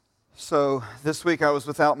So this week I was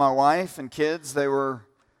without my wife and kids. They were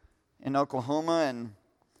in Oklahoma, and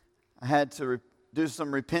I had to do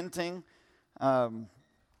some repenting.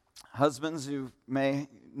 Husbands, you may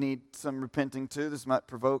need some repenting too. This might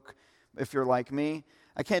provoke if you're like me.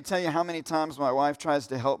 I can't tell you how many times my wife tries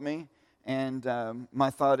to help me, and my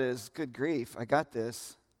thought is, good grief, I got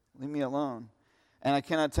this. Leave me alone. And I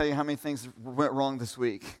cannot tell you how many things went wrong this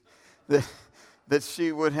week that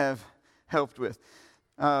she would have helped with.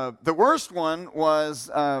 The worst one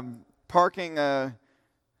was parking a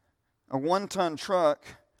 1-ton truck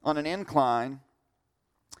on an incline.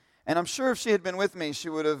 And I'm sure if she had been with me, she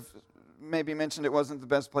would have maybe mentioned it wasn't the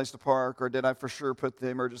best place to park, or did I for sure put the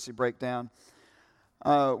emergency brake down.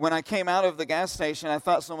 When I came out of the gas station, I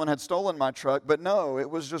thought someone had stolen my truck, but no,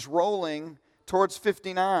 it was just rolling towards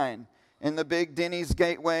 59 in the big Denny's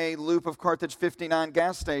Gateway loop of Carthage 59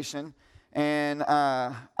 gas station. And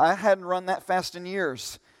I hadn't run that fast in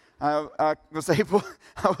years. I was able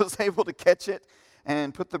to catch it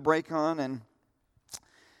and put the brake on. And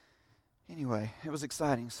anyway, it was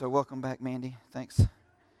exciting. So welcome back, Mandy. Thanks.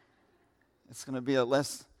 It's going to be a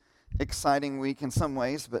less exciting week in some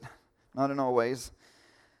ways, but not in all ways.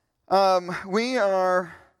 We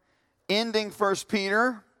are ending 1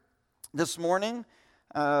 Peter this morning.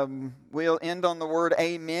 We'll end on the word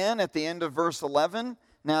amen at the end of verse 11.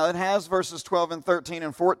 Now, it has verses 12 and 13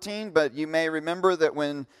 and 14, but you may remember that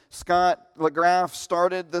when Scott LaGraff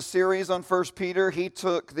started the series on 1 Peter, he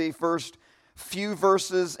took the first few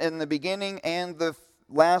verses in the beginning and the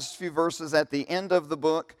last few verses at the end of the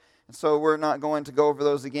book, and so we're not going to go over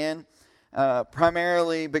those again,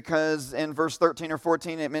 primarily because in verse 13 or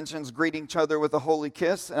 14 it mentions greeting each other with a holy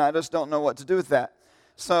kiss, and I just don't know what to do with that.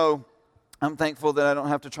 So I'm thankful that I don't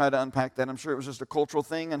have to try to unpack that. I'm sure it was just a cultural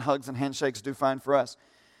thing, and hugs and handshakes do fine for us.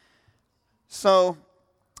 So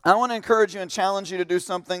I want to encourage you and challenge you to do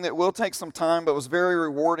something that will take some time, but was very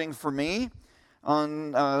rewarding for me.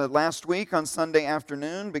 On last week on Sunday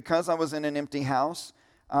afternoon, because I was in an empty house,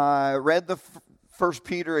 I read the 1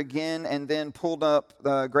 Peter again, and then pulled up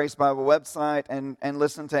the Grace Bible website and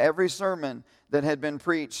listened to every sermon that had been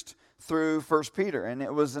preached through 1 Peter. And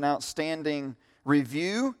it was an outstanding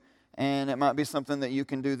review. And it might be something that you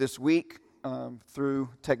can do this week through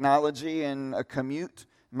technology and a commute.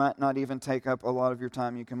 Might not even take up a lot of your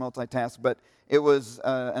time. You can multitask. But it was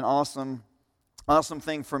an awesome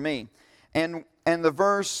thing for me. And the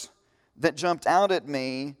verse that jumped out at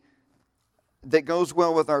me that goes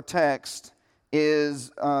well with our text is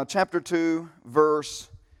chapter 2, verse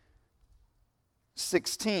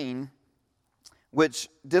 16, which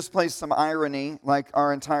displays some irony like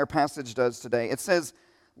our entire passage does today. It says,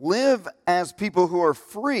 live as people who are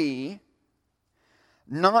free,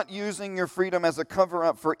 not using your freedom as a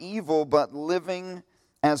cover-up for evil, but living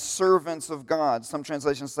as servants of God. Some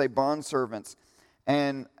translations say bondservants.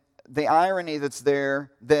 And the irony that's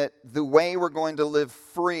there, that the way we're going to live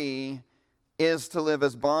free is to live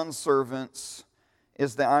as bondservants,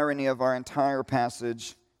 is the irony of our entire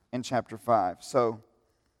passage in chapter 5. So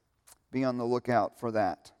be on the lookout for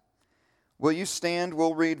that. Will you stand?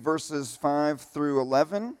 We'll read verses 5 through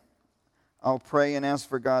 11. I'll pray and ask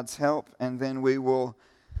for God's help, and then we will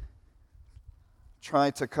try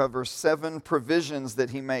to cover 7 provisions that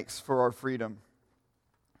He makes for our freedom.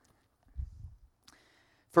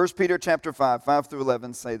 1 Peter chapter 5, 5 through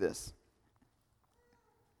 11 say this.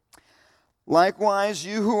 Likewise,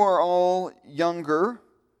 you who are all younger,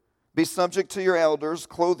 be subject to your elders,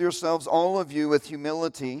 clothe yourselves all of you with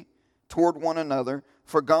humility toward one another,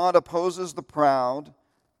 for God opposes the proud,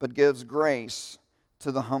 but gives grace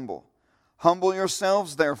to the humble. Humble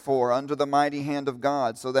yourselves, therefore, under the mighty hand of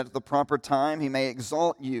God, so that at the proper time He may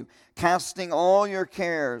exalt you, casting all your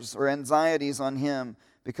cares or anxieties on Him,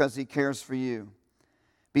 because He cares for you.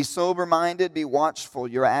 Be sober-minded, be watchful.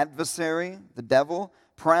 Your adversary, the devil,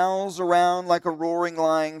 prowls around like a roaring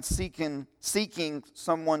lion, seeking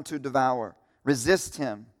someone to devour. Resist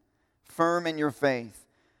him, firm in your faith,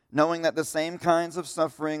 knowing that the same kinds of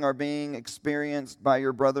suffering are being experienced by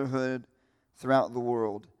your brotherhood throughout the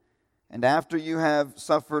world. And after you have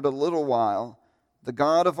suffered a little while, the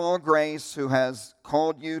God of all grace, who has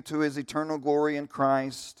called you to His eternal glory in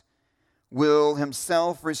Christ, will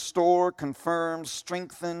Himself restore, confirm,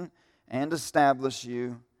 strengthen, and establish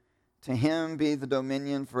you. To Him be the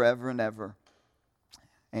dominion forever and ever.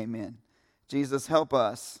 Amen. Jesus, help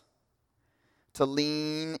us to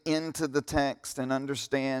lean into the text and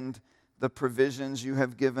understand the provisions You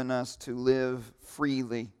have given us to live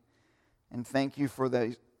freely. And thank You for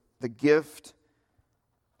the gift,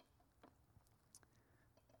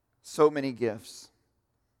 so many gifts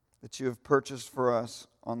that You have purchased for us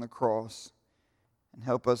on the cross.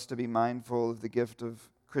 Help us to be mindful of the gift of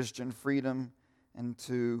Christian freedom and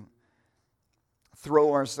to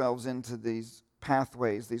throw ourselves into these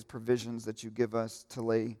pathways, these provisions that you give us to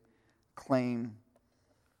lay claim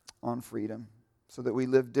on freedom, so that we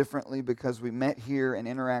live differently because we met here and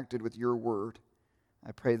interacted with your word.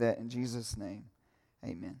 I pray that in Jesus' name.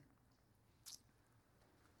 Amen.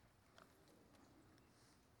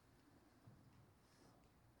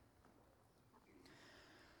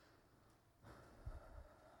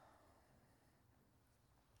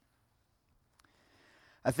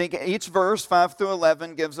 I think each verse, 5 through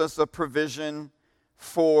 11, gives us a provision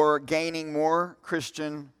for gaining more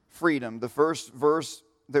Christian freedom. The first verse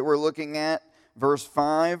that we're looking at, verse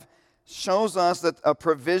 5, shows us that a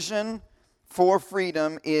provision for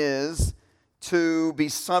freedom is to be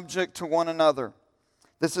subject to one another.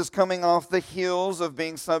 This is coming off the heels of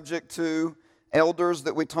being subject to elders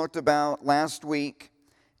that we talked about last week.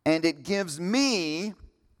 And it gives me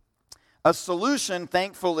a solution,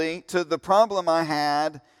 thankfully, to the problem I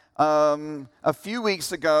had a few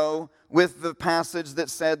weeks ago with the passage that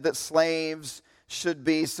said that slaves should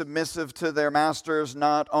be submissive to their masters,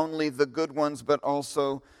 not only the good ones, but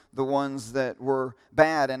also the ones that were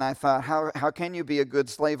bad. And I thought, how can you be a good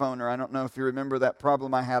slave owner? I don't know if you remember that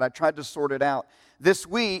problem I had. I tried to sort it out. This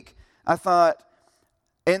week, I thought,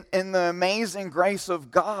 in the amazing grace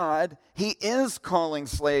of God, He is calling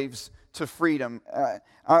slaves to freedom.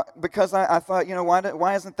 Because I thought,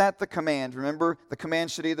 why isn't that the command? Remember, the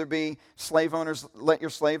command should either be slave owners, let your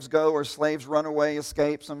slaves go, or slaves run away,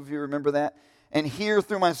 escape. Some of you remember that. And here,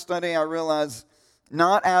 through my study, I realized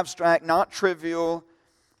not abstract, not trivial,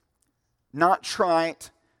 not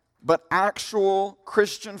trite, but actual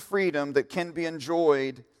Christian freedom that can be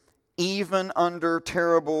enjoyed even under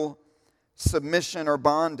terrible submission or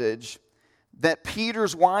bondage, that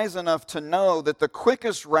Peter's wise enough to know that the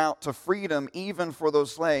quickest route to freedom, even for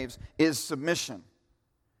those slaves, is submission.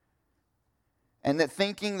 And that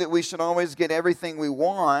thinking that we should always get everything we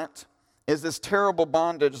want is this terrible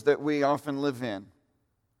bondage that we often live in.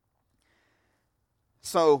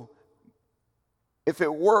 So, if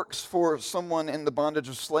it works for someone in the bondage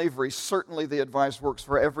of slavery, certainly the advice works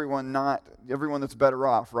for everyone, not everyone that's better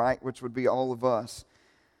off, right? Which would be all of us.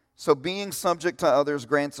 So being subject to others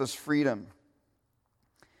grants us freedom.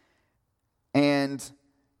 And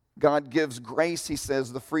God gives grace, He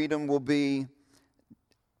says. The freedom will be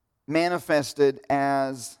manifested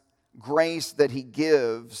as grace that He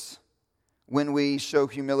gives when we show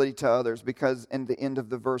humility to others. Because in the end of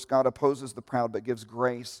the verse, God opposes the proud but gives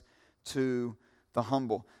grace to the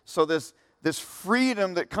humble. So this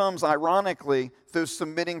freedom that comes, ironically, through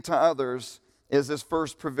submitting to others is this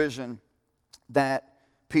first provision that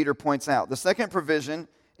Peter points out. The second provision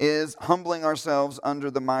is humbling ourselves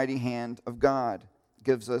under the mighty hand of God.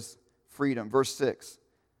 Gives us freedom. Verse 6.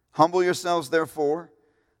 Humble yourselves, therefore,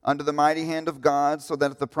 under the mighty hand of God, so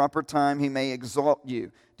that at the proper time He may exalt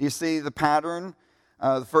you. Do you see the pattern?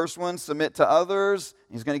 The first one, submit to others.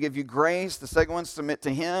 He's going to give you grace. The second one, submit to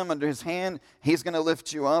Him under His hand. He's going to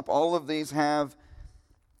lift you up. All of these have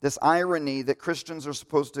this irony that Christians are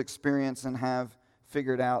supposed to experience and have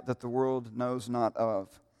figured out that the world knows not of.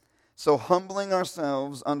 So humbling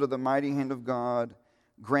ourselves under the mighty hand of God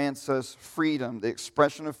grants us freedom. The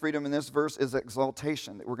expression of freedom in this verse is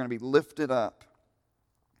exaltation, that we're going to be lifted up.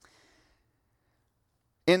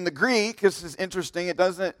 In the Greek, this is interesting, it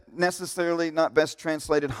doesn't necessarily, not best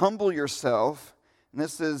translated, humble yourself. And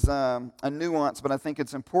this is a nuance, but I think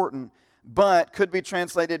it's important. But could be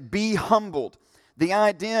translated, be humbled. The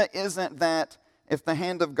idea isn't that if the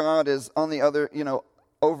hand of God is on the other,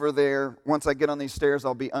 over there, once I get on these stairs,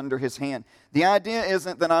 I'll be under His hand. The idea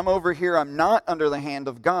isn't that I'm over here, I'm not under the hand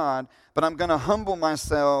of God, but I'm going to humble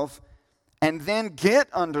myself and then get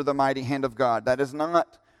under the mighty hand of God. That is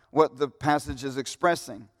not what the passage is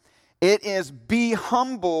expressing. It is be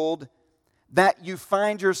humbled that you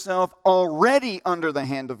find yourself already under the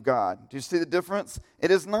hand of God. Do you see the difference?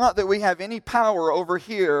 It is not that we have any power over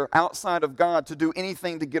here outside of God to do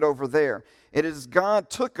anything to get over there. It is God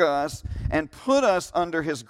took us and put us under His